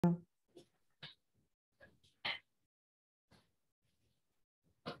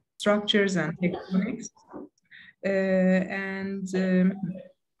structures and tectonics.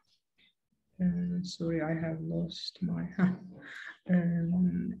 Sorry, I have lost my...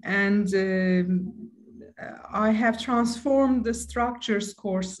 I have transformed the structures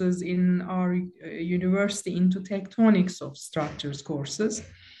courses in our university into tectonics of structures courses.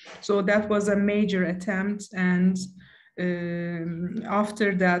 So that was a major attempt, and after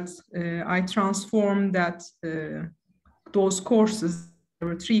that, I transformed those courses. There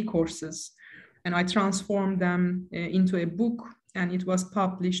were 3 courses, and I transformed them into a book, and it was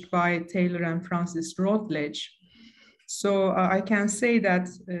published by Taylor and Francis Routledge. So I can say that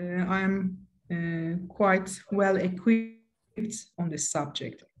I am quite well equipped on this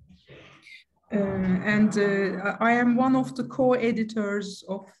subject. I am one of the co-editors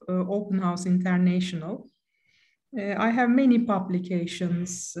of Open House International. I have many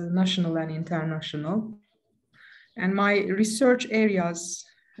publications, national and international, and my research areas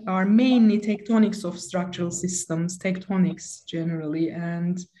are mainly tectonics of structural systems, tectonics generally,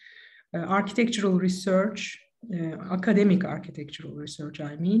 and architectural research, academic architectural research,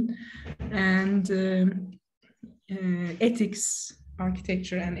 I mean, and ethics,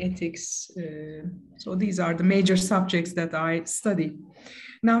 architecture and ethics. So these are the major subjects that I study.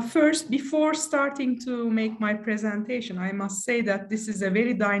 Now, first, before starting to make my presentation, I must say that this is a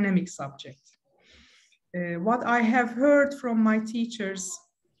very dynamic subject. What I have heard from my teachers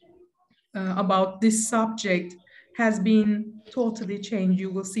about this subject has been totally changed.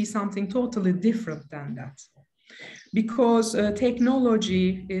 You will see something totally different than that. Because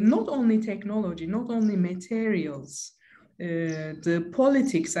technology, not only technology, not only materials, the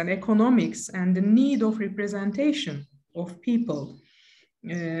politics and economics and the need of representation of people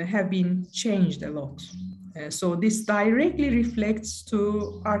have been changed a lot. So this directly reflects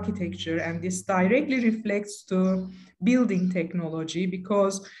to architecture, and this directly reflects to building technology,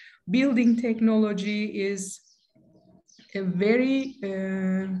 because building technology is a very,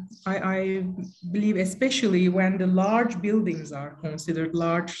 I believe, especially when the large buildings are considered,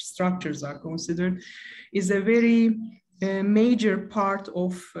 large structures are considered, is a very major part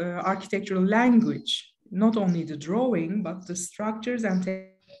of architectural language. Not only the drawing, but the structures and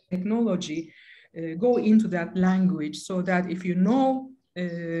technology go into that language, so that if you know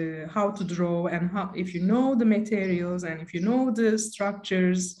how to draw, and if you know the materials, and if you know the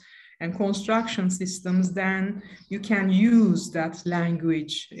structures and construction systems, then you can use that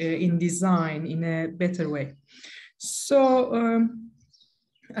language in design in a better way. So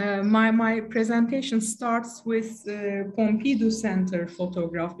my presentation starts with Pompidou Center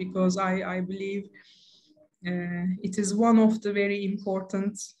photograph, because I believe it is one of the very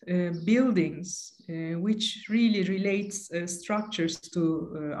important buildings which really relates structures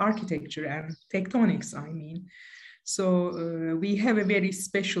to architecture and tectonics, I mean. So we have a very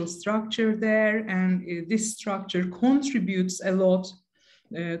special structure there, and this structure contributes a lot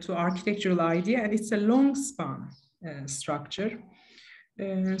to architectural idea, and it's a long span structure.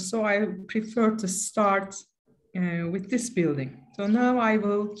 So I prefer to start with this building. So now I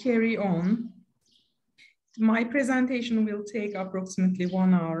will carry on. My presentation will take approximately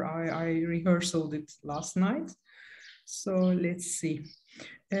 1 hour. I rehearsed it last night. So let's see.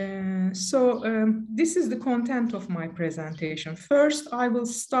 This is the content of my presentation. First, I will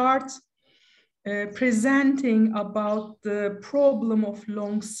start presenting about the problem of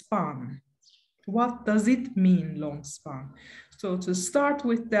long span. What does it mean, long span? So to start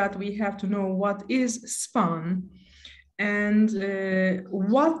with that, we have to know what is span, and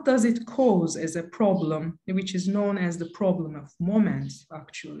what does it cause as a problem, which is known as the problem of moment,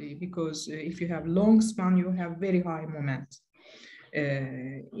 actually, because if you have long span, you have very high moment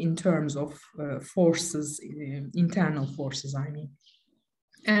in terms of forces, internal forces, I mean.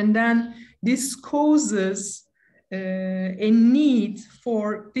 And then this causes a need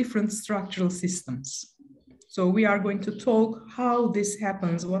for different structural systems. So we are going to talk how this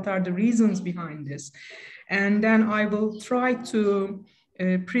happens, what are the reasons behind this. And then I will try to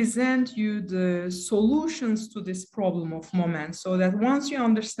present you the solutions to this problem of moment, so that once you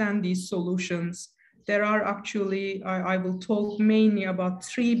understand these solutions, there are actually, I will talk mainly about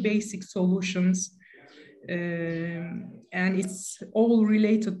 3 basic solutions, and it's all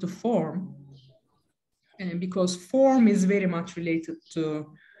related to form, because form is very much related to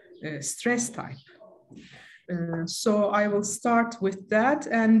stress type. So I will start with that,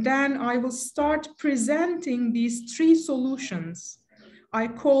 and then I will start presenting these 3 solutions. I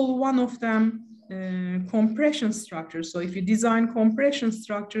call one of them compression structures. So if you design compression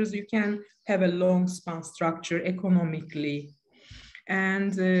structures, you can have a long span structure economically.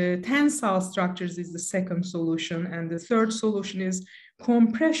 And tensile structures is the second solution. And the third solution is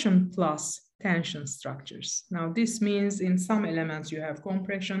compression plus tension structures. Now, this means in some elements you have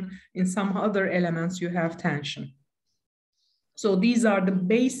compression, in some other elements you have tension. So these are the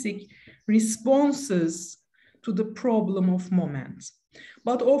basic responses to the problem of moment.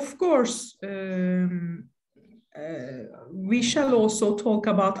 But of course, we shall also talk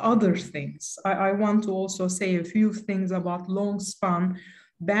about other things. I want to also say a few things about long span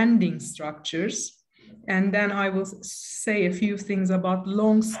bending structures. And then I will say a few things about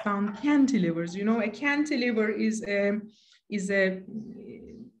long span cantilevers. You know, a cantilever is a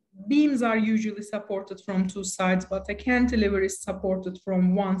beams are usually supported from two sides, but a cantilever is supported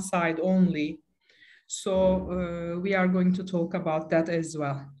from one side only. So we are going to talk about that as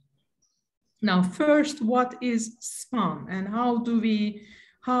well. Now, first, what is span and how do we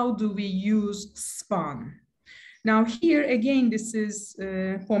use span? Now, here again, this is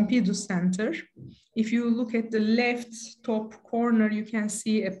Pompidou Center. If you look at the left top corner, you can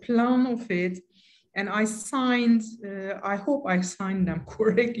see a plan of it. And I signed, I hope I signed them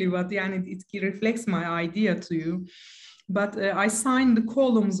correctly, but yeah, it reflects my idea to you. But I signed the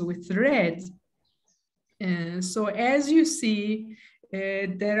columns with red. So as you see,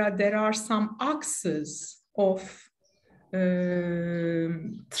 there are some axes of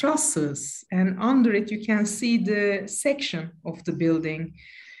trusses, and under it you can see the section of the building,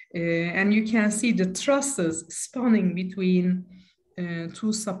 and you can see the trusses spanning between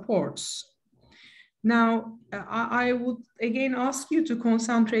two supports. Now, I would again ask you to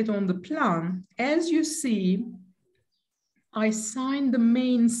concentrate on the plan. As you see, I signed the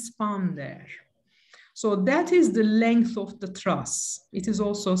main span there. So that is the length of the truss. It is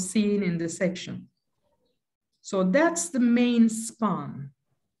also seen in the section. So that's the main span.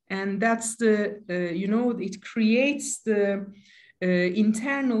 And that's the, you know, it creates the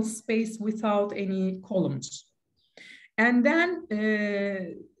internal space without any columns. And then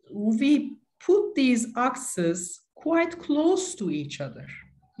we put these axes quite close to each other.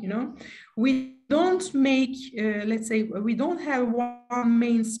 You know, we don't make, let's say, we don't have one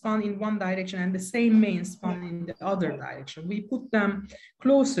main span in one direction and the same main span in the other direction. We put them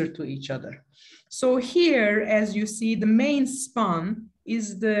closer to each other. So here, as you see, the main span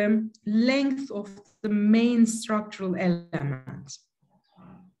is the length of the main structural element.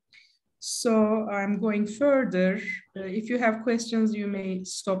 So I'm going further. If you have questions, you may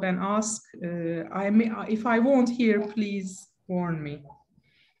stop and ask. If I won't hear, please warn me.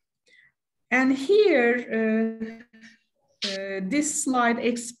 And here, this slide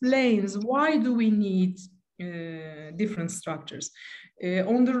explains why do we need different structures.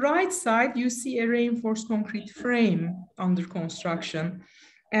 On the right side, you see a reinforced concrete frame under construction.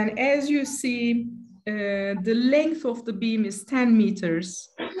 And as you see, the length of the beam is 10 meters.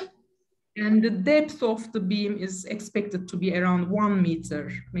 And the depth of the beam is expected to be around 1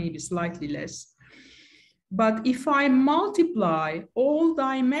 meter, maybe slightly less. But if I multiply all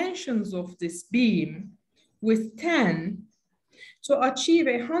dimensions of this beam with 10 to achieve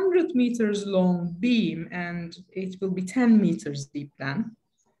 100 meters long beam, and it will be 10 meters deep then,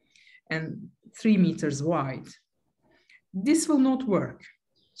 and 3 meters wide, this will not work.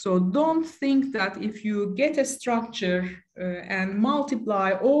 So don't think that if you get a structure and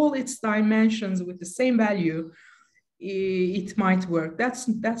multiply all its dimensions with the same value, it might work.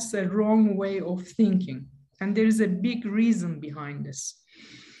 That's a wrong way of thinking. And there is a big reason behind this.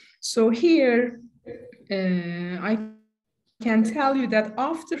 So here, I can tell you that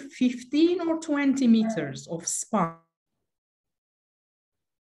after 15 or 20 meters of span,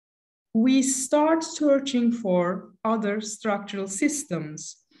 we start searching for other structural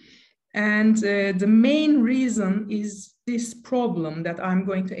systems. And the main reason is this problem that I'm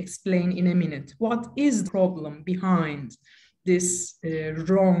going to explain in a minute. What is the problem behind this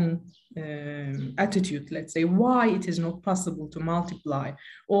wrong attitude, let's say, why it is not possible to multiply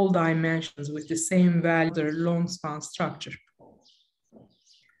all dimensions with the same value, the long span structure?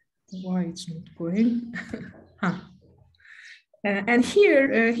 Why it's not going? And here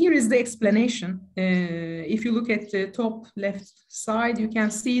is the explanation. If you look at the top left side, you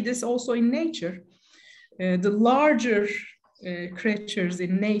can see this also in nature. The larger creatures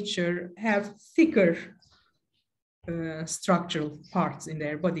in nature have thicker structural parts in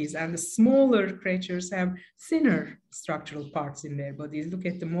their bodies, and the smaller creatures have thinner structural parts in their bodies. Look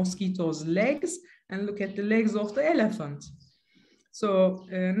at the mosquito's legs and look at the legs of the elephant. So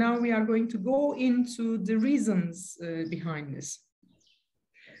now we are going to go into the reasons behind this.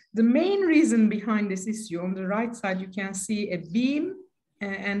 The main reason behind this issue, on the right side, you can see a beam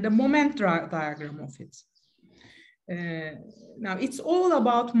and the moment diagram of it. Now, it's all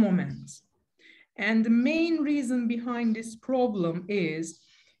about moment. And the main reason behind this problem is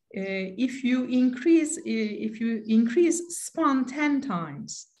if you increase span 10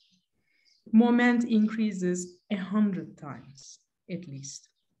 times, moment increases 100 times at least.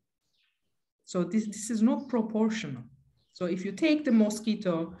 So this is not proportional. So if you take the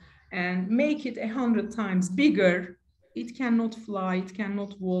mosquito and make it 100 times bigger, it cannot fly, it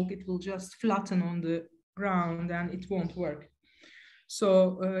cannot walk, it will just flatten on the ground and it won't work.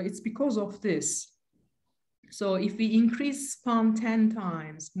 So it's because of this. So if we increase span 10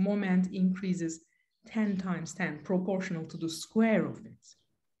 times, moment increases 10 times 10, proportional to the square of it.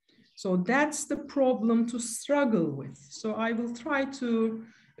 So that's the problem to struggle with. So I will try to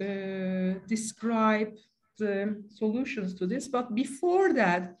describe the solutions to this. But before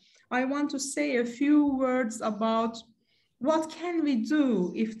that, I want to say a few words about what can we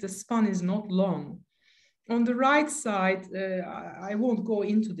do if the span is not long. On the right side, I won't go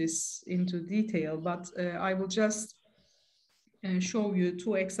into this into detail, but I will just show you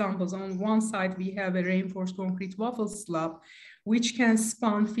two examples. On one side, we have a reinforced concrete waffle slab, which can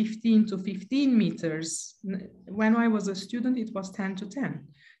span 15 to 15 meters. When I was a student, it was 10 to 10.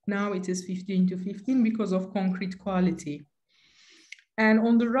 Now it is 15 to 15 because of concrete quality. And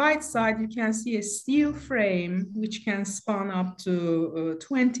on the right side, you can see a steel frame, which can span up to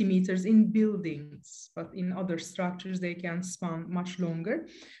 20 meters in buildings, but in other structures, they can span much longer.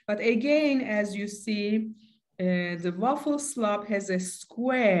 But again, as you see, the waffle slab has a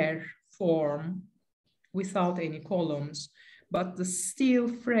square form without any columns, but the steel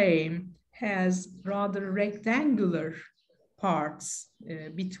frame has rather rectangular parts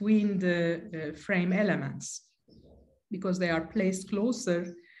between the frame elements because they are placed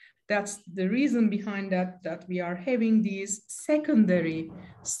closer. That's the reason behind that we are having these secondary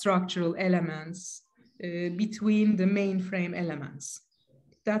structural elements between the main frame elements.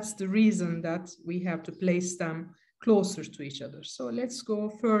 That's the reason that we have to place them closer to each other. So let's go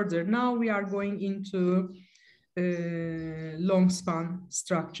further. Now we are going into long span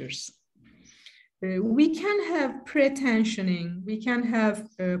structures. We can have pre-tensioning, we can have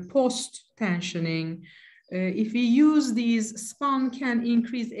post-tensioning. If we use these, span can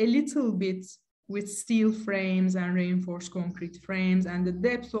increase a little bit with steel frames and reinforced concrete frames, and the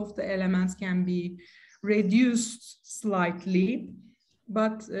depth of the elements can be reduced slightly,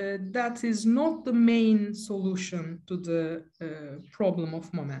 but that is not the main solution to the problem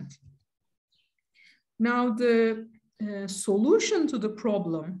of moment. Now, the solution to the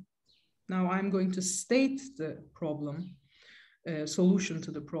problem, now I'm going to state the problem, solution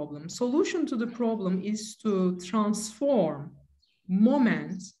to the problem. Solution to the problem is to transform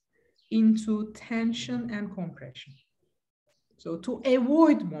moment into tension and compression. So to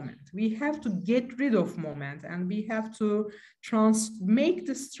avoid moment, we have to get rid of moment and we have to make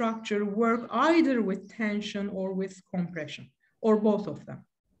the structure work either with tension or with compression, or both of them.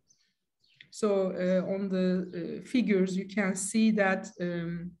 So on the figures, you can see that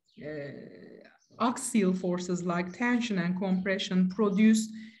axial forces like tension and compression produce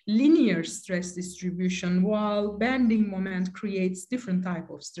linear stress distribution, while bending moment creates different type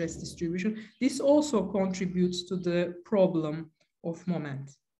of stress distribution. This also contributes to the problem of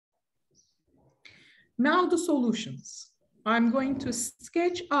moment. Now the solutions. I'm going to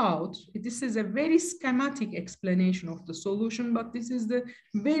sketch out, this is a very schematic explanation of the solution, but this is the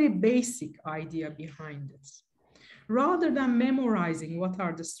very basic idea behind this. Rather than memorizing what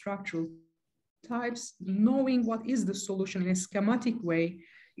are the structural types, knowing what is the solution in a schematic way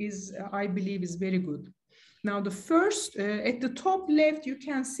is, I believe, is very good. Now the first, at the top left, you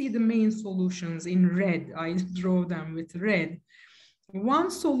can see the main solutions in red. I draw them with red.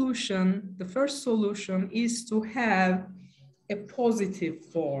 One solution, the first solution is to have a positive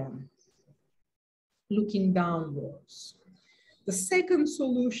form, looking downwards. The second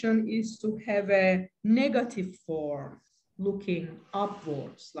solution is to have a negative form, looking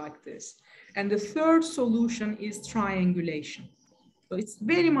upwards like this. And the third solution is triangulation. So it's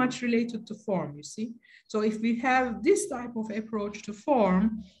very much related to form, you see. So if we have this type of approach to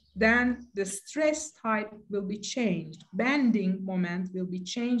form, then the stress type will be changed. Bending moment will be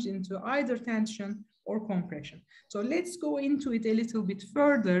changed into either tension or compression. So let's go into it a little bit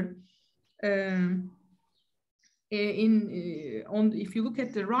further. If you look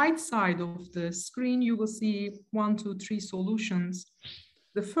at the right side of the screen, you will see 1, 2, 3 solutions.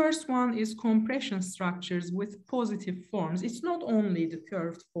 The first one is compression structures with positive forms. It's not only the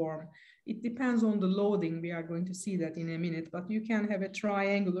curved form. It depends on the loading. We are going to see that in a minute, but you can have a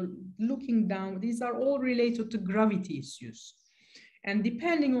triangular looking down. These are all related to gravity issues. And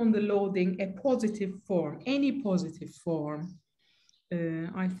depending on the loading, a positive form, any positive form,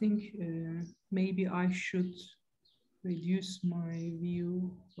 I think maybe I should reduce my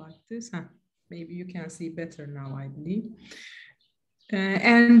view like this. Maybe you can see better now, I believe.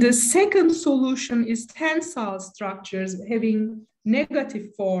 And the second solution is tensile structures having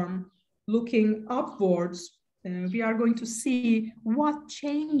negative form looking upwards. We are going to see what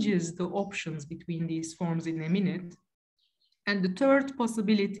changes the options between these forms in a minute. And the third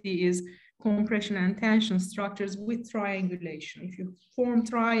possibility is compression and tension structures with triangulation. If you form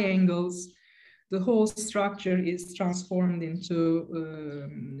triangles, the whole structure is transformed into,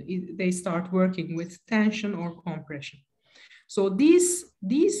 they start working with tension or compression. So these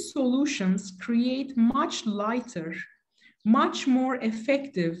solutions create much lighter, much more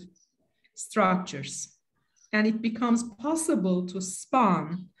effective structures. And it becomes possible to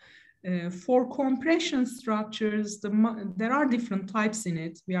span. For compression structures, there are different types in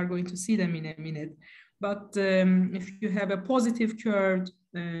it. We are going to see them in a minute. But if you have a positive curved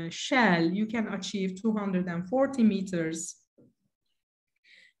shell, you can achieve 240 meters.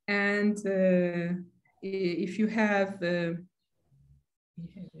 And if you have,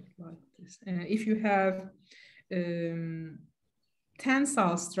 if you have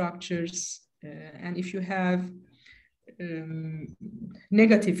tensile structures, and if you have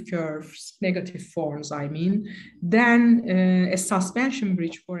negative curves, negative forms, I mean, then a suspension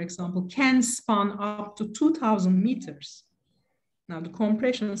bridge, for example, can span up to 2,000 meters. Now, the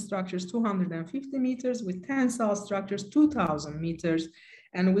compression structures 250 meters, with tensile structures 2,000 meters.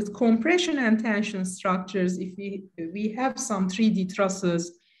 And with compression and tension structures, if we have some 3D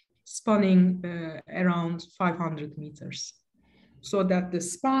trusses spanning around 500 meters. So that the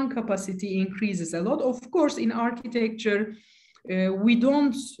span capacity increases a lot. Of course, in architecture, we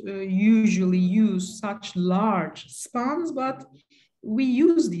don't usually use such large spans, but we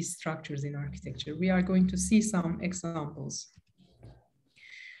use these structures in architecture. We are going to see some examples.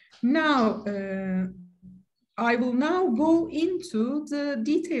 Now, I will now go into the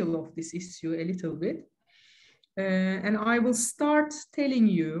detail of this issue a little bit. And I will start telling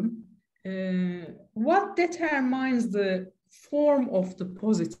you what determines the form of the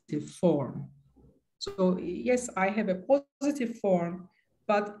positive form. So yes, I have a positive form,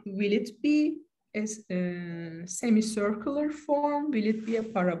 but will it be a semicircular form? Will it be a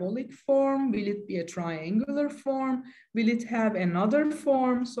parabolic form? Will it be a triangular form? Will it have another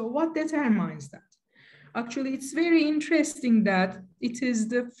form? So what determines that? Actually, it's very interesting that it is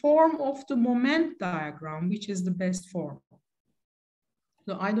the form of the moment diagram which is the best form.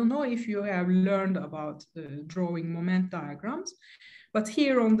 So I don't know if you have learned about drawing moment diagrams, but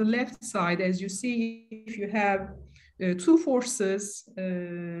here on the left side, as you see, if you have two forces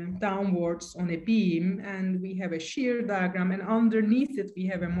downwards on a beam, and we have a shear diagram, and underneath it, we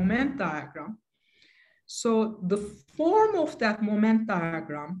have a moment diagram. So the form of that moment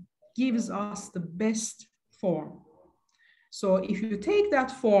diagram gives us the best form. So if you take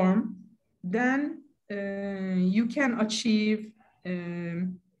that form, then you can achieve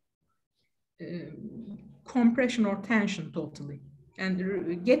compression or tension totally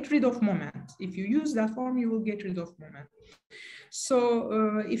and get rid of moment. If you use that form, you will get rid of moment.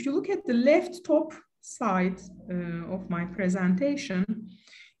 So if you look at the left top side of my presentation,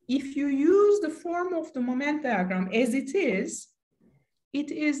 if you use the form of the moment diagram as it is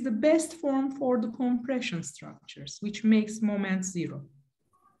the best form for the compression structures, which makes moment zero.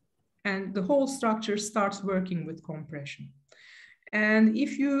 And the whole structure starts working with compression. And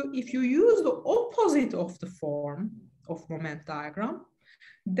if you use the opposite of the form of moment diagram,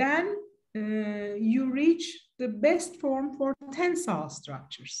 then you reach the best form for tensile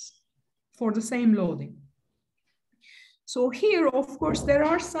structures for the same loading. So here, of course, there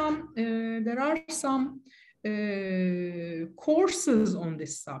are some courses on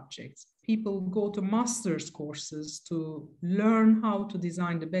this subject. People go to master's courses to learn how to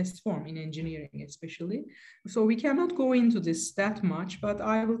design the best form in engineering, especially. So we cannot go into this that much, but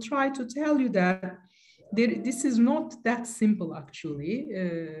I will try to tell you that this is not that simple, actually.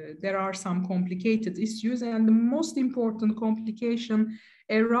 There are some complicated issues, and the most important complication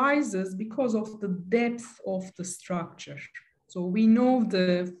arises because of the depth of the structure. So we know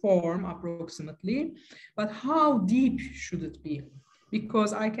the form approximately, but how deep should it be?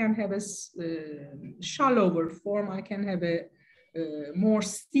 Because I can have a shallower form, I can have a more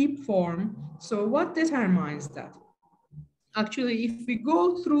steep form. So what determines that? Actually, if we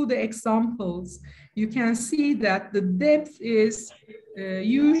go through the examples, you can see that the depth is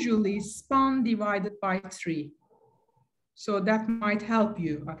usually span divided by 3. So that might help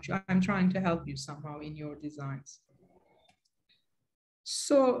you. Actually, I'm trying to help you somehow in your designs.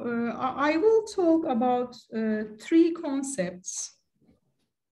 So I will talk about three concepts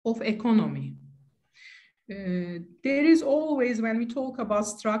of economy. There is always, when we talk about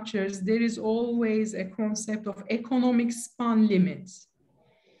structures, there is always a concept of economic span limits.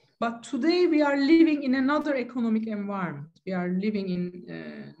 But today we are living in another economic environment. We are living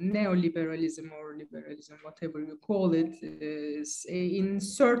in neoliberalism or liberalism, whatever you call it, in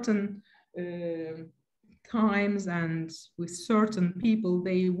certain times and with certain people.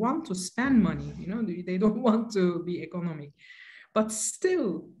 They want to spend money, you know, they don't want to be economic. But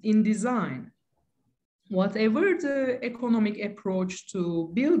still, in design, whatever the economic approach to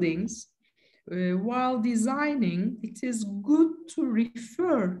buildings, while designing, it is good to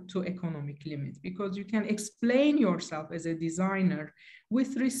refer to economic limit, because you can explain yourself as a designer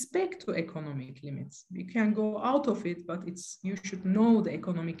with respect to economic limits. You can go out of it, but you should know the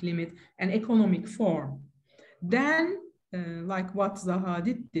economic limit and economic form. Then, like what Zaha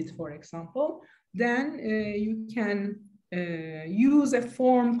did, for example, then you can use a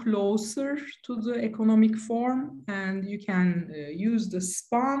form closer to the economic form, and you can use the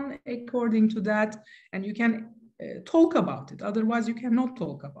span according to that, and you can talk about it. Otherwise, you cannot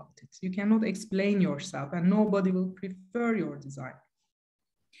talk about it. You cannot explain yourself, and nobody will prefer your design.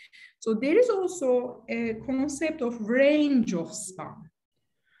 So there is also a concept of range of span.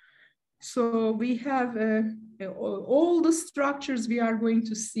 So we have all the structures we are going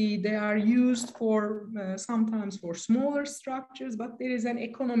to see, they are used for sometimes for smaller structures, but there is an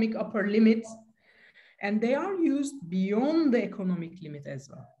economic upper limit, and they are used beyond the economic limit as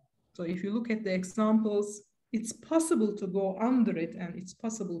well. So if you look at the examples, it's possible to go under it and it's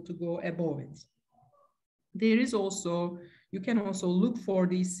possible to go above it. There is also, you can also look for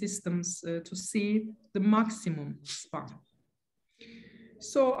these systems to see the maximum span.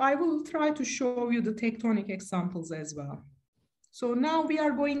 So I will try to show you the tectonic examples as well. So now we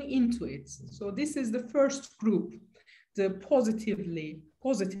are going into it. So this is the first group, the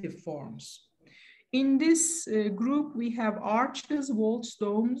positive forms. In this group, we have arches, vaults,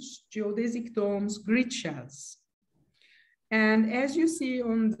 domes, geodesic domes, grid shells. And as you see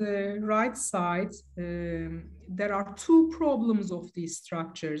on the right side, there are two problems of these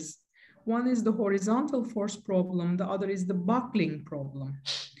structures. One is the horizontal force problem, the other is the buckling problem.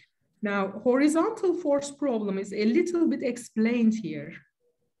 Now, horizontal force problem is a little bit explained here.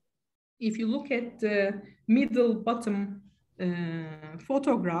 If you look at the middle bottom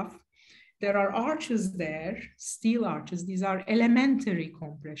photograph, there are arches there, steel arches. These are elementary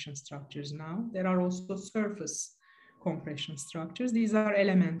compression structures now. There are also surface compression structures. These are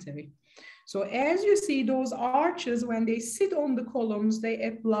elementary. So as you see, those arches, when they sit on the columns, they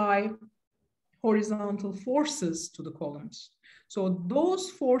apply horizontal forces to the columns. So those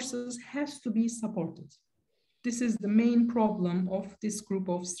forces has to be supported. This is the main problem of this group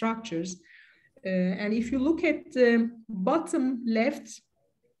of structures. And if you look at the bottom left,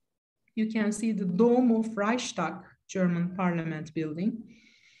 you can see the dome of Reichstag, German parliament building.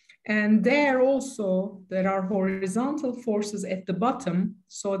 And there also, there are horizontal forces at the bottom,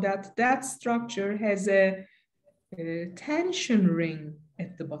 so that that structure has a tension ring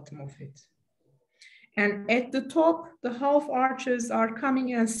at the bottom of it. And at the top, the half arches are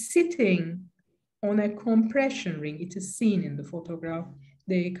coming and sitting on a compression ring. It is seen in the photograph.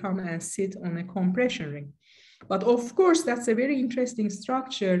 They come and sit on a compression ring. But of course, that's a very interesting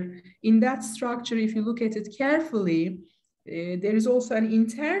structure. In that structure, if you look at it carefully, there is also an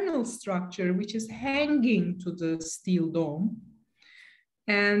internal structure which is hanging to the steel dome.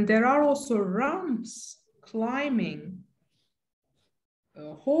 And there are also ramps climbing,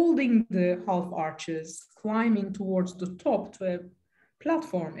 holding the half arches, climbing towards the top to a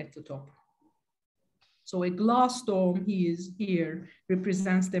platform at the top. So a glass dome here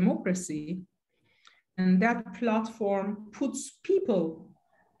represents democracy. And that platform puts people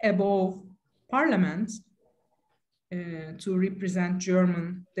above parliament to represent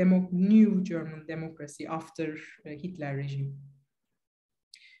new German democracy after Hitler regime.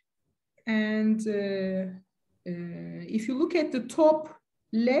 And if you look at the top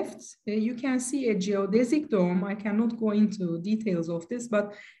left, you can see a geodesic dome. I cannot go into details of this,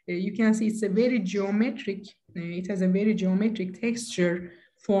 but you can see it's a very geometric, it has a very geometric texture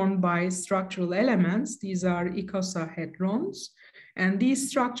formed by structural elements. These are icosahedrons, and these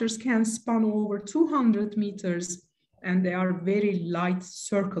structures can span over 200 meters, and they are very light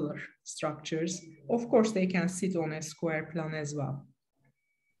circular structures. Of course, they can sit on a square plan as well.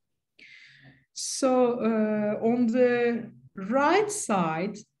 So on the right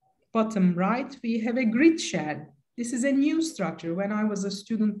side, bottom right, we have a grid shell. This is a new structure. When I was a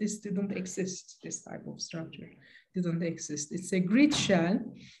student, this didn't exist, this type of structure. didn't exist. It's a grid shell.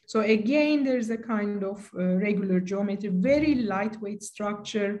 So again, there's a kind of regular geometry, very lightweight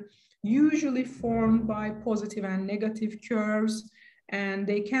structure, usually formed by positive and negative curves, and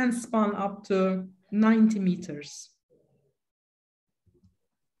they can span up to 90 meters.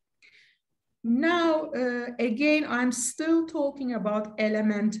 Now, again, I'm still talking about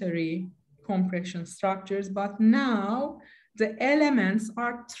elementary compression structures, but now the elements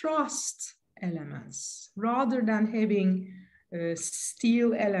are trussed elements. Rather than having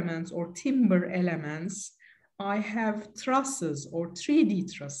steel elements or timber elements, I have trusses or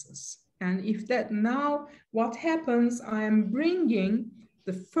 3D trusses. And if that now, what happens, I am bringing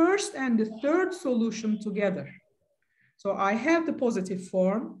the first and the third solution together. So I have the positive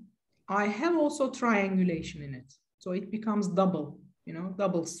form, I have also triangulation in it. So it becomes double,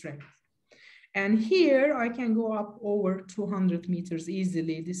 double strength. And here I can go up over 200 meters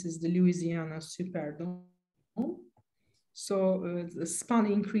easily. This is the Louisiana Superdome. So the span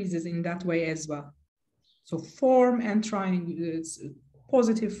increases in that way as well. So form and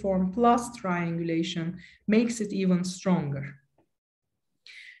positive form plus triangulation makes it even stronger.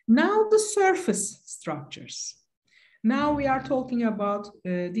 Now the surface structures. Now we are talking about,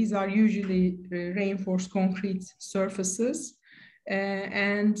 these are usually reinforced concrete surfaces.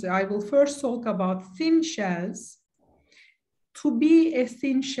 And I will first talk about thin shells. To be a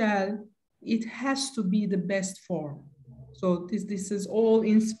thin shell, it has to be the best form. So this is all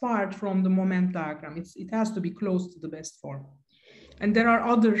inspired from the moment diagram. It has to be close to the best form. And there are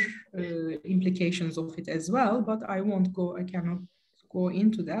other implications of it as well, but I cannot go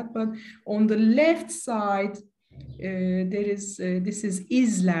into that. But on the left side, this is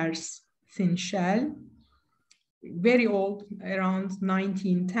Isler's thin shell, very old, around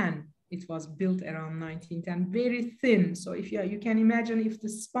 1910. It was built around 1910, very thin. So if you can imagine, if the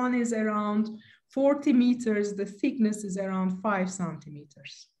span is around 40 meters, the thickness is around 5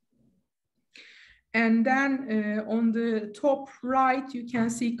 centimeters. And then on the top right, you can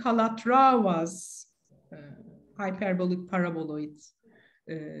see Calatrava's hyperbolic paraboloid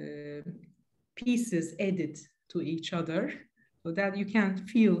pieces added to each other, so that you can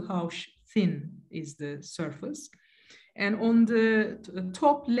feel how thin is the surface. And on the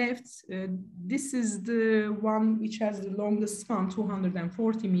top left, this is the one which has the longest span,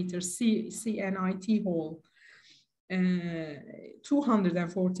 240 meters, CNIT hole,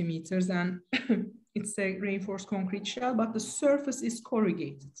 240 meters, and it's a reinforced concrete shell, but the surface is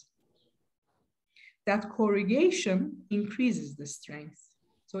corrugated. That corrugation increases the strength.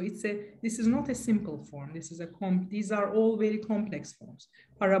 So this is not a simple form. These are all very complex forms,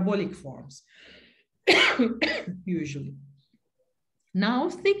 parabolic forms, usually. Now,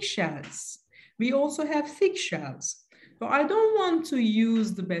 thick shells. We also have thick shells. So I don't want to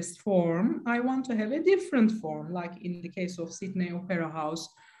use the best form. I want to have a different form, like in the case of Sydney Opera House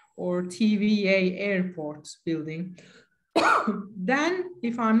or TVA Airport building. Then,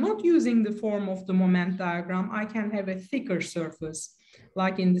 if I'm not using the form of the moment diagram, I can have a thicker surface.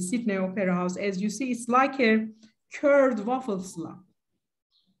 Like in the Sydney Opera House, as you see, it's like a curved waffle slab,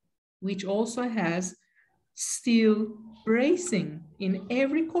 which also has steel bracing in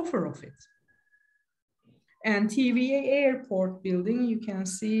every coffer of it. And TVA Airport building, you can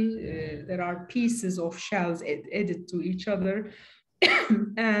see there are pieces of shells added to each other,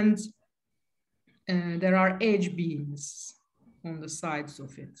 and there are edge beams on the sides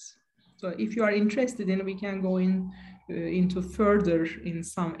of it. So if you are interested in, we can go into further in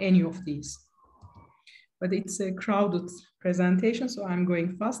any of these. But it's a crowded presentation, so I'm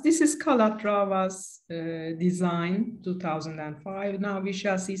going fast. This is Calatrava's design, 2005. Now we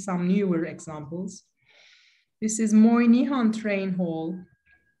shall see some newer examples. This is Moynihan Train Hall,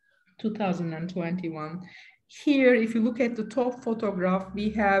 2021. Here, if you look at the top photograph, we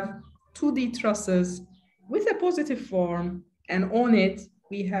have 2D trusses with a positive form, and on it,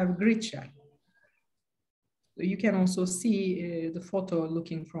 we have grid shell. So you can also see the photo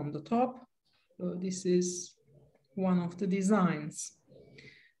looking from the top. So this is one of the designs.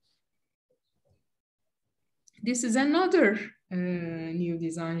 This is another new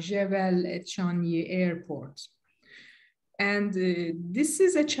design, Jevel et Chagny Airport. And this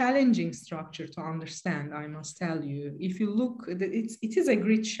is a challenging structure to understand, I must tell you. If you look, it is a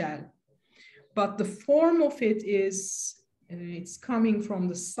grid shell, but the form of it is, it's coming from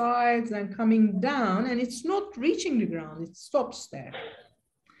the sides and coming down, and it's not reaching the ground, it stops there.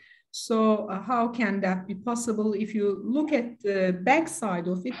 So how can that be possible? If you look at the back side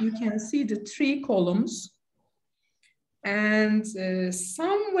of it, you can see the 3 columns. And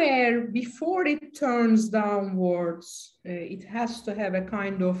somewhere before it turns downwards, it has to have a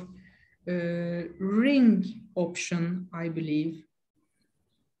kind of ring option, I believe.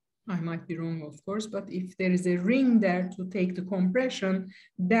 I might be wrong, of course, but if there is a ring there to take the compression,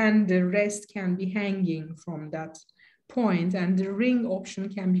 then the rest can be hanging from that point, and the ring option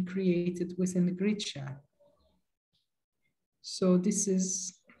can be created within the grid shell. So this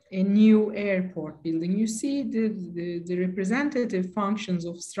is a new airport building. You see the representative functions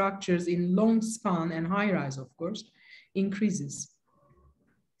of structures in long span and high rise, of course, increases.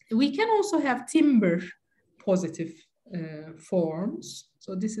 We can also have timber positive forms.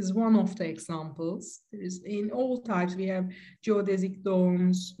 So this is one of the examples. There is, in all types, we have geodesic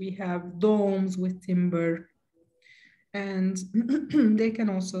domes, we have domes with timber, and they can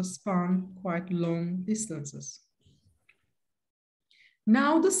also span quite long distances.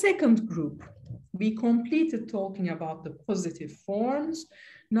 Now the second group, we completed talking about the positive forms.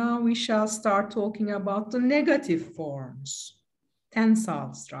 Now we shall start talking about the negative forms,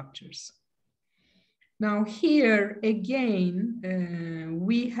 tensile structures. Now here again,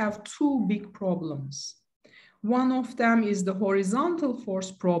 we have two big problems. One of them is the horizontal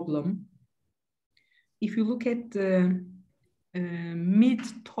force problem. If you look at the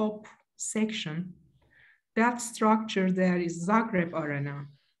mid-top section, that structure there is Zagreb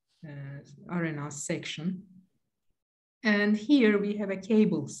arena section. And here we have a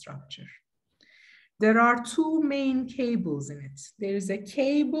cable structure. There are two main cables in it. There is a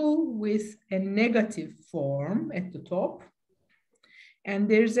cable with a negative form at the top, and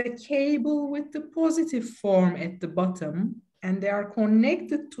there's a cable with the positive form at the bottom, and they are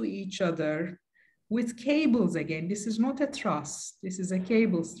connected to each other with cables again. This is not a truss, this is a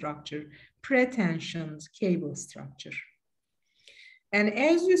cable structure, pretensioned cable structure. And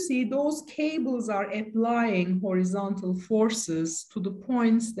as you see, those cables are applying horizontal forces to the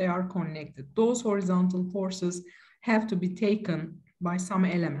points they are connected. Those horizontal forces have to be taken by some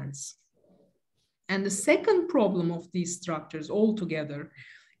elements. And the second problem of these structures altogether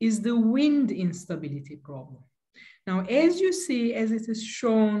is the wind instability problem. Now, as you see, as it is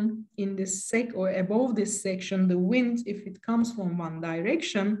shown in this or above this section, the wind, if it comes from one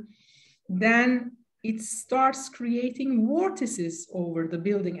direction, then it starts creating vortices over the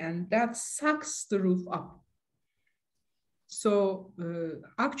building, and that sucks the roof up. So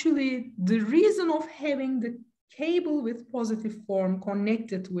actually, the reason of having the cable with positive form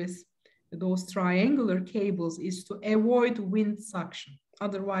connected with those triangular cables is to avoid wind suction.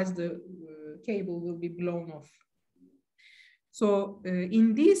 Otherwise, the cable will be blown off. So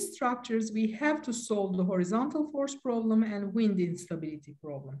in these structures, we have to solve the horizontal force problem and wind instability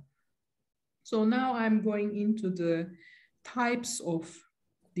problem. So now I'm going into the types of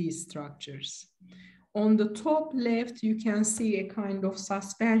these structures. On the top left, you can see a kind of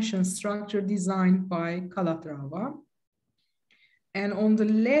suspension structure designed by Calatrava. And on the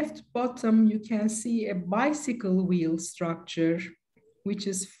left bottom, you can see a bicycle wheel structure, which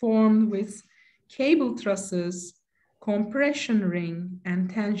is formed with cable trusses, compression ring, and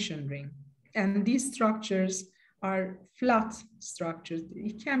tension ring. And these structures are flat structures.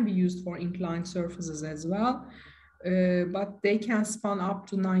 It can be used for inclined surfaces as well, but they can span up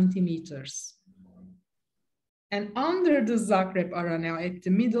to 90 meters. And under the Zagreb arena at the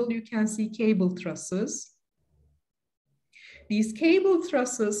middle, you can see cable trusses. These cable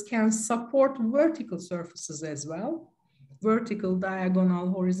trusses can support vertical surfaces as well. Vertical, diagonal,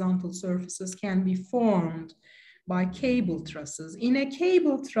 horizontal surfaces can be formed by cable trusses. In a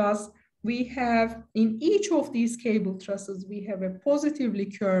cable truss, we have, in each of these cable trusses, we have a positively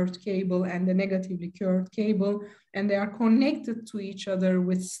curved cable and a negatively curved cable, and they are connected to each other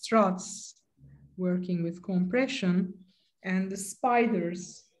with struts working with compression, and the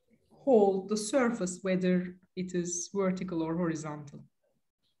spiders hold the surface, whether it is vertical or horizontal.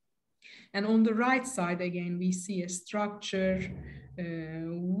 And on the right side, again, we see a structure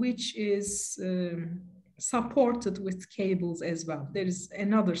which is supported with cables as well. There is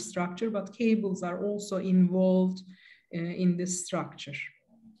another structure, but cables are also involved in this structure.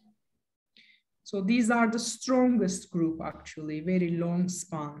 So these are the strongest group, actually. Very long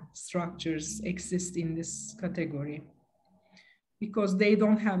span structures exist in this category because they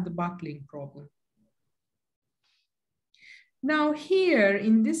don't have the buckling problem. Now here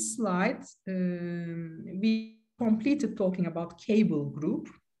in this slide, we completed talking about cable group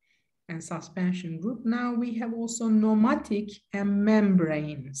and suspension group. Now we have also pneumatic and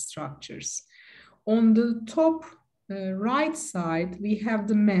membrane structures. On the top right side, we have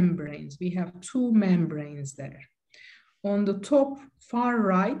the membranes. We have two membranes there. On the top far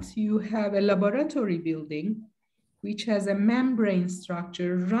right, you have a laboratory building which has a membrane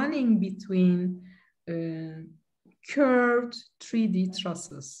structure running between curved 3D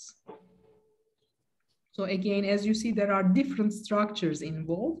trusses. So again, as you see, there are different structures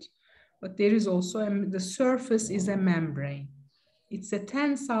involved, but there is also the surface is a membrane. It's a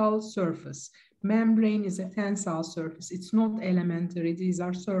tensile surface. Membrane is a tensile surface. It's not elementary. These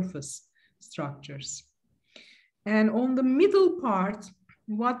are surface structures. And on the middle part,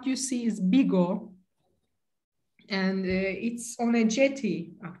 what you see is bigo. And it's on a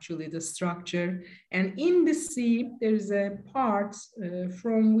jetty, actually, the structure. And in the sea, there is a part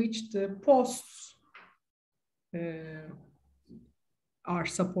from which the posts are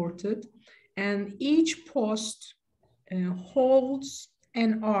supported. And each post holds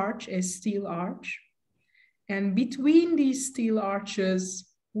an arch, a steel arch. And between these steel arches,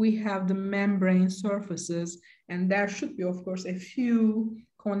 we have the membrane surfaces. And there should be, of course, a few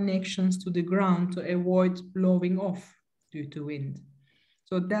connections to the ground to avoid blowing off due to wind.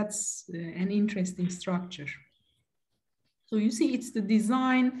 So that's an interesting structure. So you see, it's the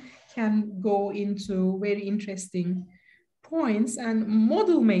design can go into very interesting points, and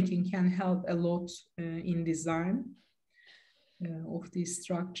model making can help a lot in design of these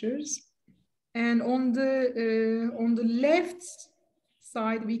structures. And on the left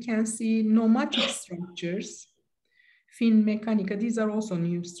side, we can see pneumatic structures. Fin Meccanica, these are also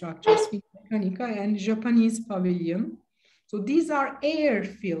new structures, Fin Meccanica and Japanese pavilion. So these are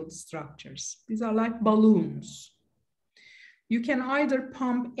air-filled structures. These are like balloons. You can either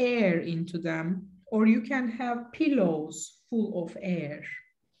pump air into them, or you can have pillows full of air.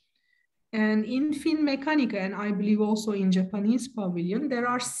 And in Fin Meccanica, and I believe also in Japanese pavilion, there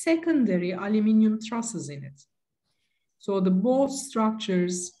are secondary aluminum trusses in it. So the both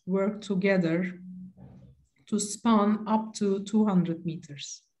structures work together to span up to 200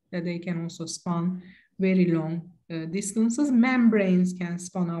 meters. That they can also span very long distances. Membranes can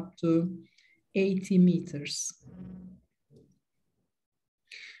span up to 80 meters.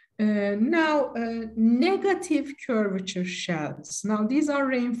 Negative curvature shells. Now, these are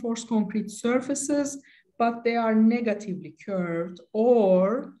reinforced concrete surfaces, but they are negatively curved,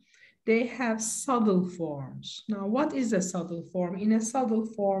 or they have saddle forms. Now, what is a saddle form? In a saddle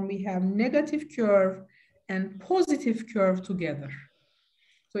form, we have negative curve and positive curve together.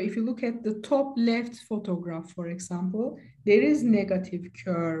 So if you look at the top left photograph, for example, there is negative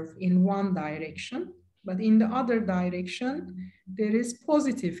curve in one direction, but in the other direction, there is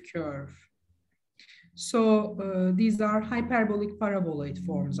positive curve. So these are hyperbolic paraboloid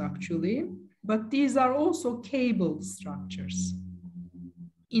forms, actually, but these are also cabled structures.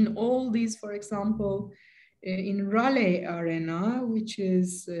 In all these, for example, in Raleigh Arena, which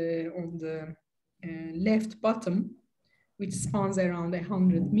is on the left bottom, which spans around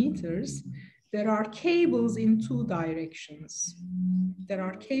 100 meters, there are cables in two directions. There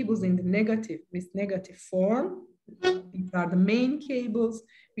are cables in the negative, with negative form. These are the main cables.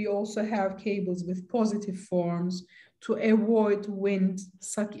 We also have cables with positive forms to avoid wind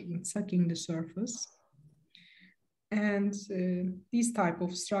sucking the surface. And these type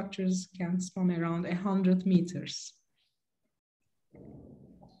of structures can span around 100 meters.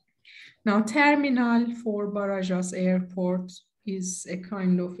 Now, terminal for Barajas Airport is a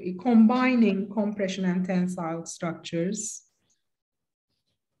kind of combining compression and tensile structures.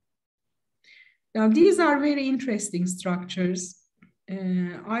 Now, these are very interesting structures.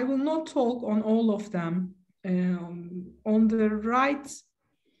 I will not talk on all of them. On the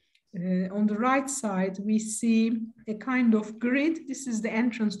right side, we see a kind of grid. This is the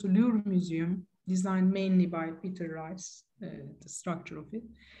entrance to Louvre Museum, designed mainly by Peter Rice, the structure of it.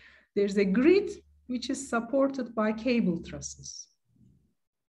 There's a grid which is supported by cable trusses.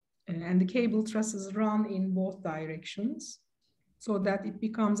 And the cable trusses run in both directions so that it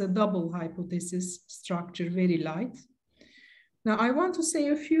becomes a double hypothesis structure, very light. Now, I want to say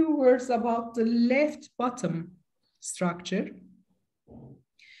a few words about the left bottom structure.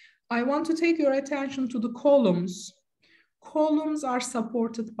 I want to take your attention to the columns. Columns are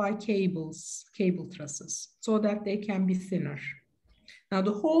supported by cables, cable trusses, so that they can be thinner. Now,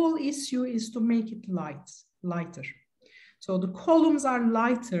 the whole issue is to make it lighter. So the columns are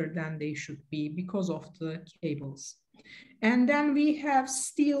lighter than they should be because of the cables. And then we have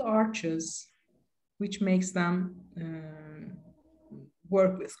steel arches, which makes them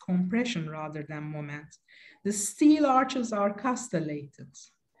work with compression rather than moment. The steel arches are castellated,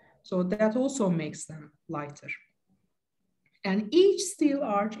 so that also makes them lighter. And each steel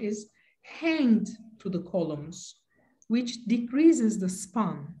arch is hanged to the columns, which decreases the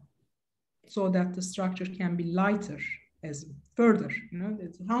span so that the structure can be lighter as further. You know,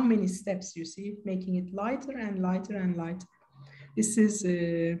 how many steps you see, making it lighter and lighter and lighter. This is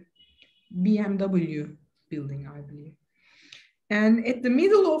a BMW building, I believe. And at the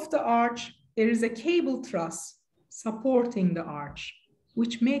middle of the arch, there is a cable truss supporting the arch,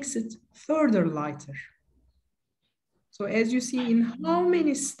 which makes it further lighter. So as you see, in how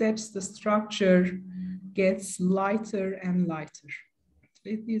many steps the structure gets lighter and lighter.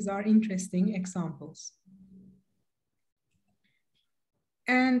 These are interesting examples.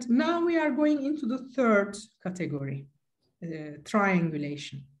 And now we are going into the third category,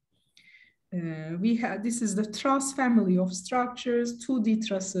 triangulation. This is the truss family of structures, 2D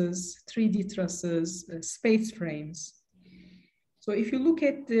trusses, 3D trusses, space frames. So if you look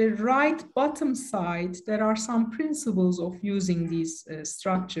at the right bottom side, there are some principles of using these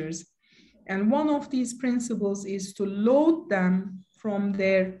structures. And one of these principles is to load them from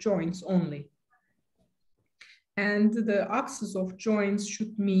their joints only. And the axes of joints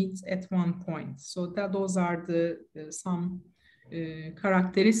should meet at one point. So those are some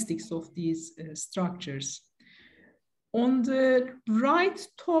characteristics of these structures. On the right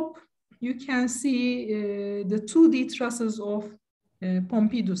top, you can see the 2D trusses of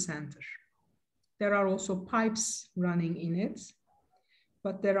Pompidou Center. There are also pipes running in it,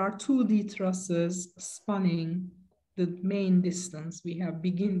 but there are 2D trusses spanning the main distance. We have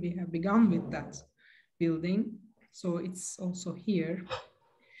begun with that building, so it's also here.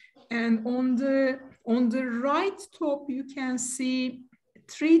 And on the right top, you can see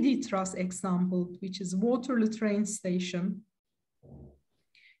 3D truss example, which is Waterloo train station.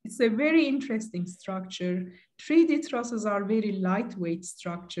 It's a very interesting structure. 3D trusses are very lightweight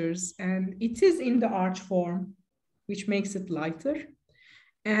structures, and it is in the arch form, which makes it lighter.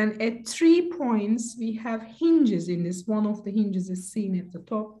 And at 3 points, we have hinges in this. One of the hinges is seen at the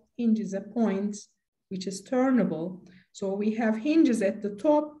top. Hinge is a point which is turnable. So we have hinges at the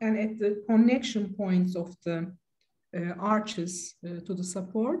top and at the connection points of the arches to the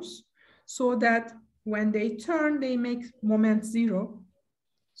supports, so that when they turn, they make moment 0.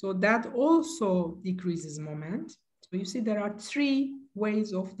 So that also decreases moment. So you see there are 3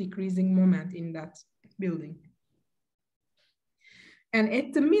 ways of decreasing moment in that building. And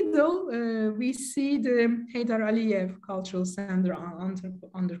at the middle, we see the Heydar Aliyev Cultural Center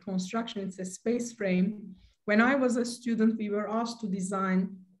under construction. It's a space frame. When I was a student, we were asked to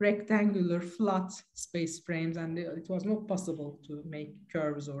design rectangular flat space frames, and it was not possible to make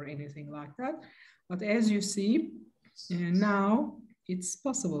curves or anything like that. But as you see, now it's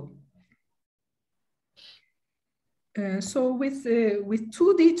possible. So with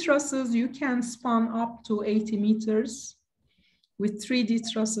 2D trusses, you can span up to 80 meters. With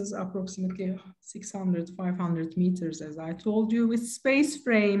 3D trusses, approximately 600, 500 meters, as I told you. With space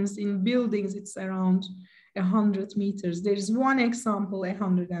frames in buildings, it's around 100 meters. There is one example,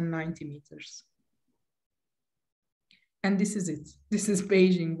 190 meters. And this is it. This is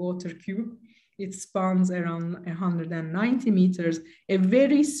Beijing Water Cube. It spans around 190 meters, a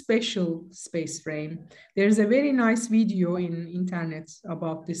very special space frame. There's a very nice video in internet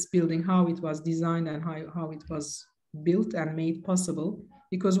about this building, how it was designed and how it was built and made possible.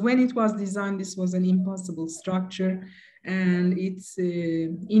 Because when it was designed, this was an impossible structure, and it's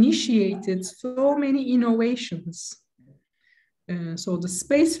initiated so many innovations. So the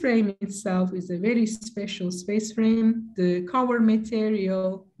space frame itself is a very special space frame. The cover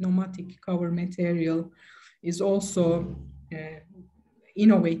material, pneumatic cover material, is also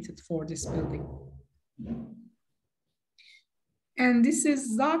innovated for this building. And this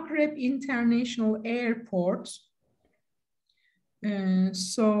is Zagreb International Airport.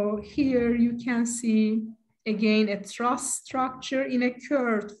 So here you can see again a truss structure in a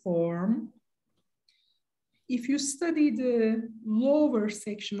curved form. If you study the lower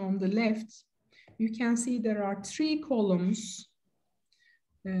section on the left, you can see there are 3 columns,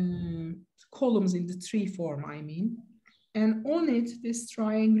 columns in the tree form, I mean. And on it, this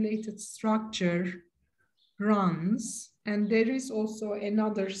triangulated structure runs, and there is also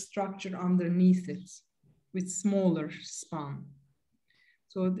another structure underneath it with smaller span.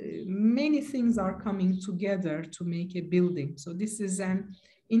 So many things are coming together to make a building. So this is an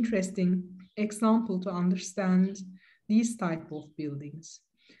interesting example to understand these type of buildings.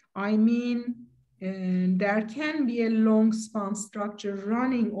 I mean, there can be a long span structure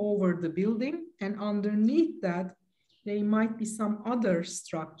running over the building, and underneath that, there might be some other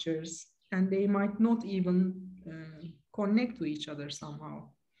structures, and they might not even connect to each other somehow.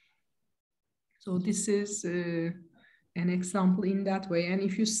 So this is an example in that way. And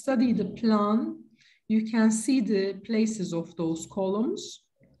if you study the plan, you can see the places of those columns.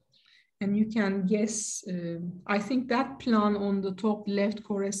 And you can guess, I think that plan on the top left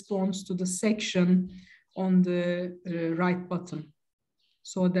corresponds to the section on the right bottom.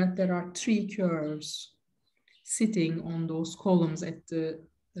 So that there are 3 curves sitting on those columns at the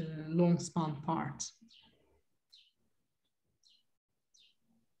long span part.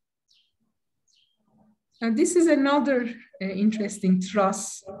 And this is another interesting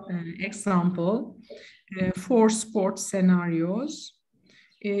truss example for sports scenarios.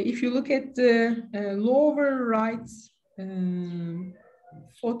 If you look at the lower right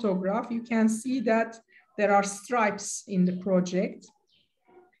photograph, you can see that there are stripes in the project.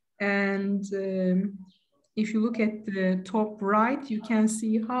 And if you look at the top right, you can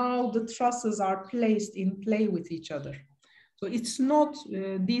see how the trusses are placed in play with each other. So it's not,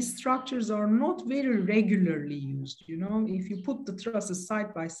 these structures are not very regularly used. You know, if you put the trusses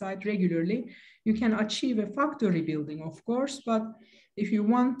side by side regularly, you can achieve a factory building, of course, but if you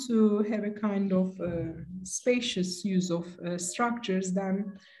want to have a kind of spacious use of structures,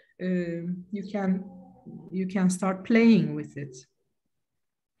 then you can start playing with it.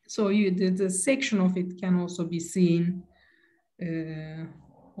 So the section of it can also be seen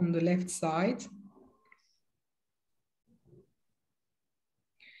on the left side.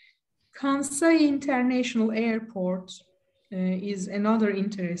 Kansai International Airport is another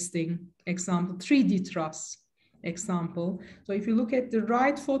interesting example, 3D truss example. So if you look at the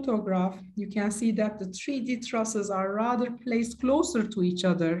right photograph, you can see that the 3D trusses are rather placed closer to each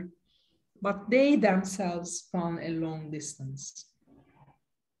other, but they themselves span a long distance.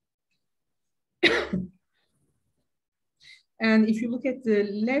 And if you look at the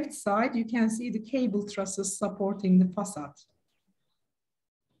left side, you can see the cable trusses supporting the facade.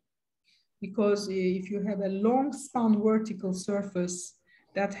 Because if you have a long span vertical surface,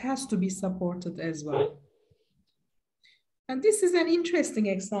 that has to be supported as well. And this is an interesting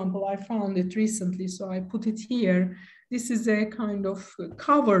example. I found it recently, so I put it here. This is a kind of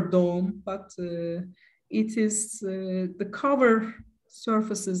cover dome, but it is the cover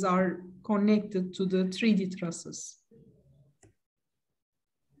surfaces are connected to the 3D trusses.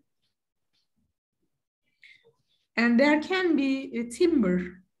 And there can be timber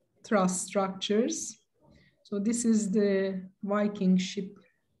truss structures. So this is the Viking ship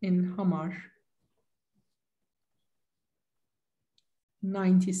in Hamar,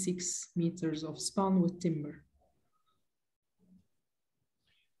 96 meters of span with timber.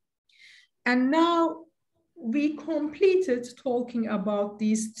 And now we completed talking about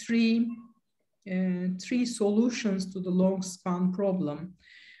these three solutions to the long span problem.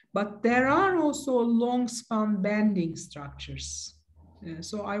 But there are also long span bending structures.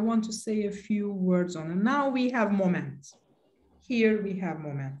 So I want to say a few words on it. Now we have moment. Here we have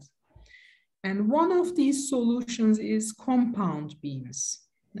moment. And one of these solutions is compound beams.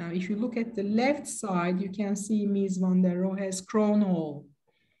 Now, if you look at the left side, you can see Mies van der Rohe's crown hole.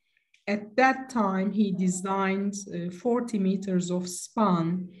 At that time, he designed 40 meters of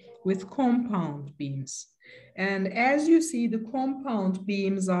span with compound beams. And as you see, the compound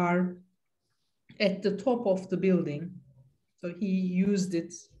beams are at the top of the building. So he used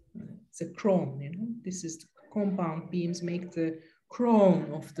it, it's a crown, you know, this is the compound beams make the crown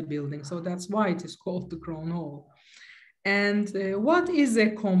of the building. So that's why it is called the crown hole. And what is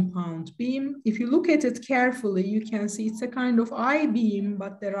a compound beam? If you look at it carefully, you can see it's a kind of I-beam,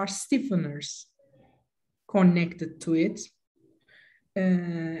 but there are stiffeners connected to it.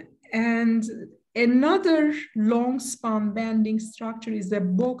 And another long span bending structure is a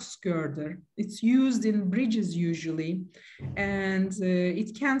box girder. It's used in bridges usually, and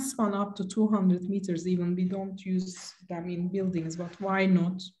it can span up to 200 meters even. We don't use them in buildings, but why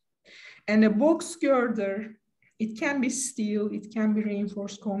not? And a box girder, it can be steel, it can be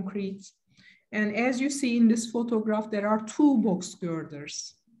reinforced concrete. And as you see in this photograph, there are two box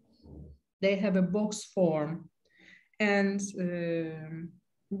girders. They have a box form, and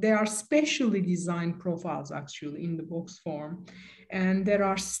there are specially designed profiles actually in the box form, and there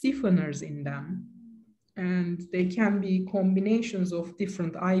are stiffeners in them, and they can be combinations of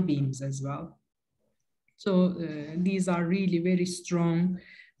different I-beams as well. So these are really very strong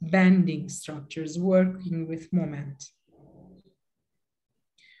bending structures working with moment.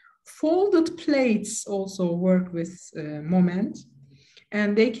 Folded plates also work with moment,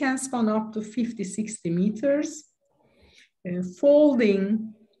 and they can span up to 50, 60 meters.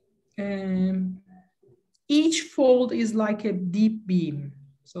 Folding, each fold is like a deep beam.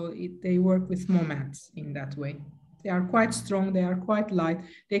 So they work with moment in that way. They are quite strong, they are quite light.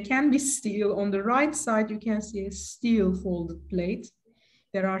 They can be steel. On the right side, you can see a steel folded plate.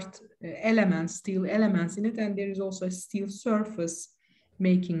 There are elements, steel elements in it, and there is also a steel surface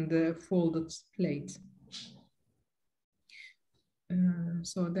making the folded plate.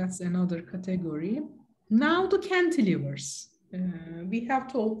 So that's another category. Now the cantilevers. We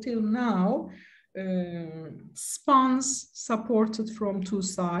have talked till now spans supported from two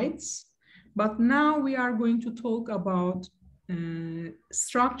sides. But now we are going to talk about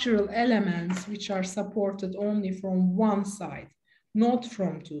structural elements which are supported only from one side, not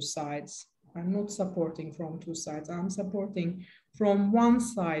from two sides. I'm not supporting from two sides. I'm supporting from one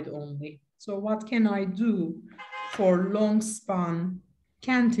side only. So what can I do for long span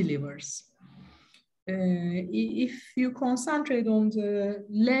cantilevers? If you concentrate on the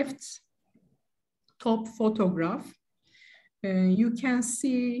left top photograph, you can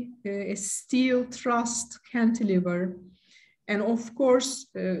see a steel trussed cantilever. And of course,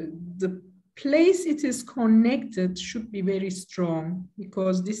 the place it is connected should be very strong,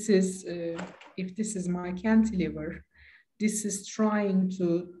 because this is, if this is my cantilever, this is trying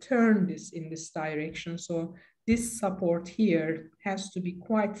to turn this in this direction. So this support here has to be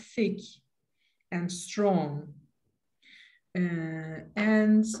quite thick and strong. The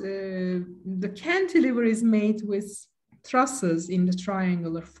cantilever is made with trusses in the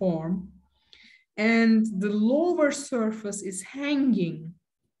triangular form, and the lower surface is hanging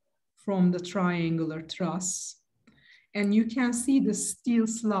from the triangular truss, and you can see the steel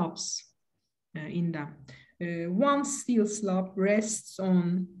slabs in them. One steel slab rests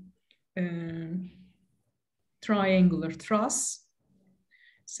on triangular truss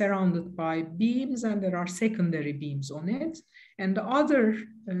surrounded by beams, and there are secondary beams on it. And the other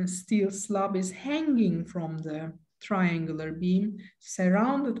steel slab is hanging from the triangular beam,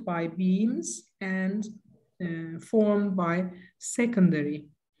 surrounded by beams and formed by secondary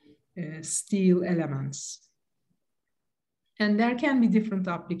steel elements. And there can be different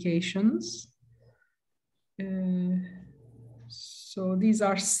applications. So these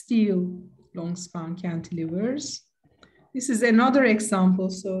are steel long span cantilevers. This is another example.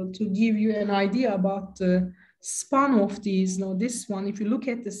 So to give you an idea about the span of these, now this one, if you look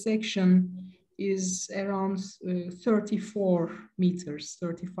at the section, is around 34 meters,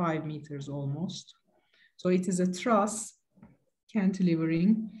 35 meters almost. So it is a truss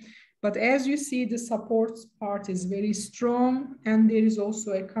cantilevering. But as you see, the support part is very strong, and there is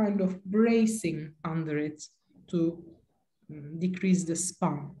also a kind of bracing under it to decrease the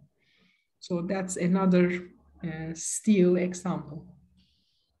span. So that's another steel example.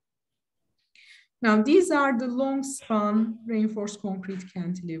 Now, these are the long span reinforced concrete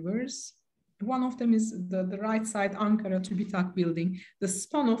cantilevers. One of them is the right side Ankara TÜBİTAK building. The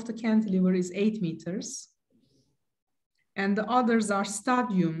span of the cantilever is 8 meters. And the others are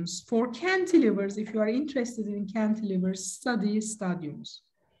stadiums. For cantilevers, if you are interested in cantilevers, study stadiums,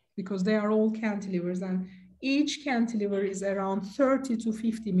 because they are all cantilevers, and each cantilever is around 30 to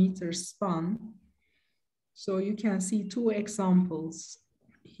 50 meters span. So you can see two examples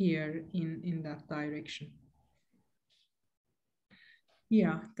here in that direction.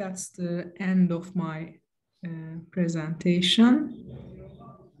 Yeah, that's the end of my presentation.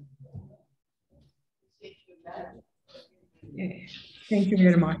 Thank you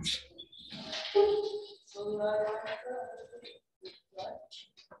very much.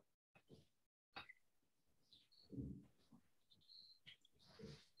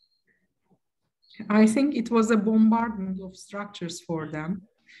 I think it was a bombardment of structures for them.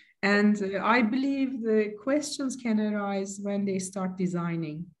 And I believe the questions can arise when they start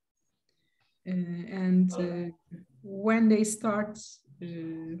designing. When they start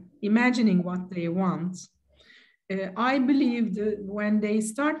imagining what they want. I believe that when they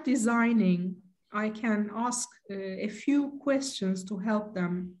start designing, I can ask a few questions to help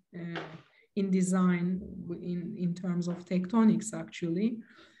them in design in terms of tectonics, actually.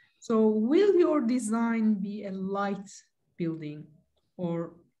 So will your design be a light building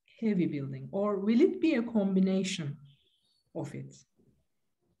or heavy building, or will it be a combination of it?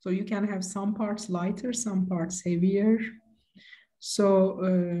 So you can have some parts lighter, some parts heavier. So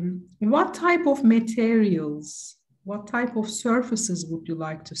what type of materials, what type of surfaces would you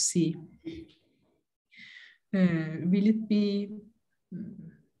like to see? Will it be,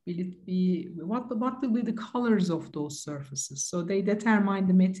 what will be the colors of those surfaces? So they determine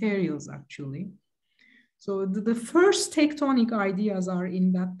the materials, actually. So the first tectonic ideas are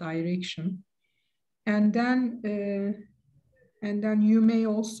in that direction. And then you may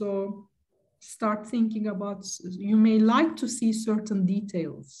also start thinking about, you may like to see certain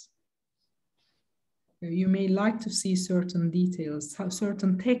details. You may like to see certain details,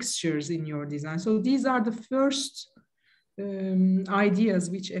 certain textures in your design. So these are the first ideas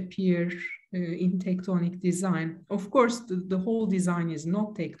which appear in tectonic design. Of course, the whole design is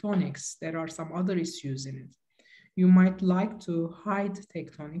not tectonics. There are some other issues in it. You might like to hide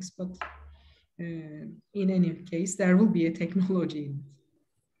tectonics, but in any case, there will be a technology in it.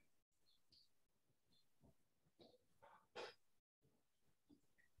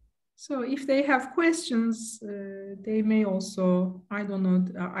 So if they have questions, they may also, I don't know,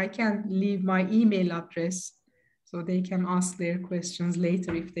 I can leave my email address so they can ask their questions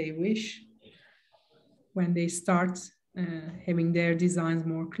later if they wish, when they start having their designs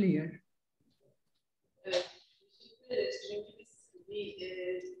more clear. Evet, teşekkür ederiz. Çünkü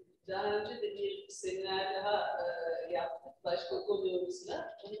biz daha önce de bir seminer daha yaptık başka konuğumuzla.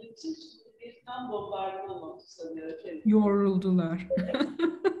 Onun için şimdi bir tam bombardıman oldu sanıyorum. Yoruldular.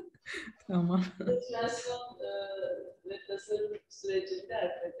 Tamam. Motivasyon ve tasarım sürecinde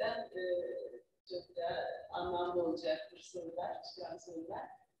hakikaten çok da anlamlı olacaktır sorular, çıkan sorular.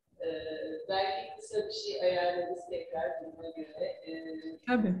 Belki kısa bir şey ayarlarız tekrar buna göre.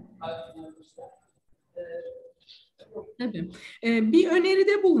 Tabii. Aklımızda. Tabii. Bir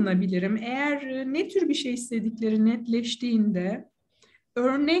öneride bulunabilirim. Eğer ne tür bir şey istedikleri netleştiğinde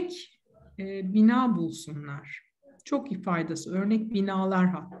örnek bina bulsunlar. Çok iyi faydası. Örnek binalar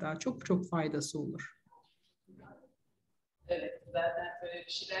hatta çok faydası olur. Evet, zaten böyle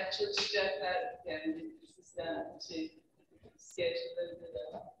bir şeyler çalışacaklar. Yani sistem sketchlerinde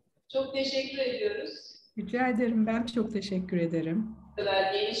de var. Çok teşekkür ediyoruz. Rica ederim. Ben çok teşekkür ederim. Bu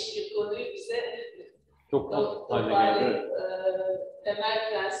kadar geniş bir konuyu bize çok toparlayıp temel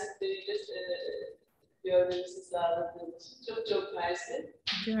prensipleriyle görmemizi sağladığım için çok mersi.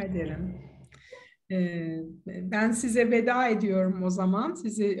 Rica ederim. Ben size veda ediyorum o zaman.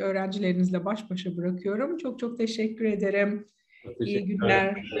 Sizi öğrencilerinizle baş başa bırakıyorum. Çok teşekkür ederim. İyi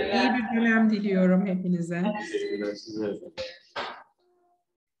günler. İyi bir dönem diliyorum hepinize. Teşekkürler size.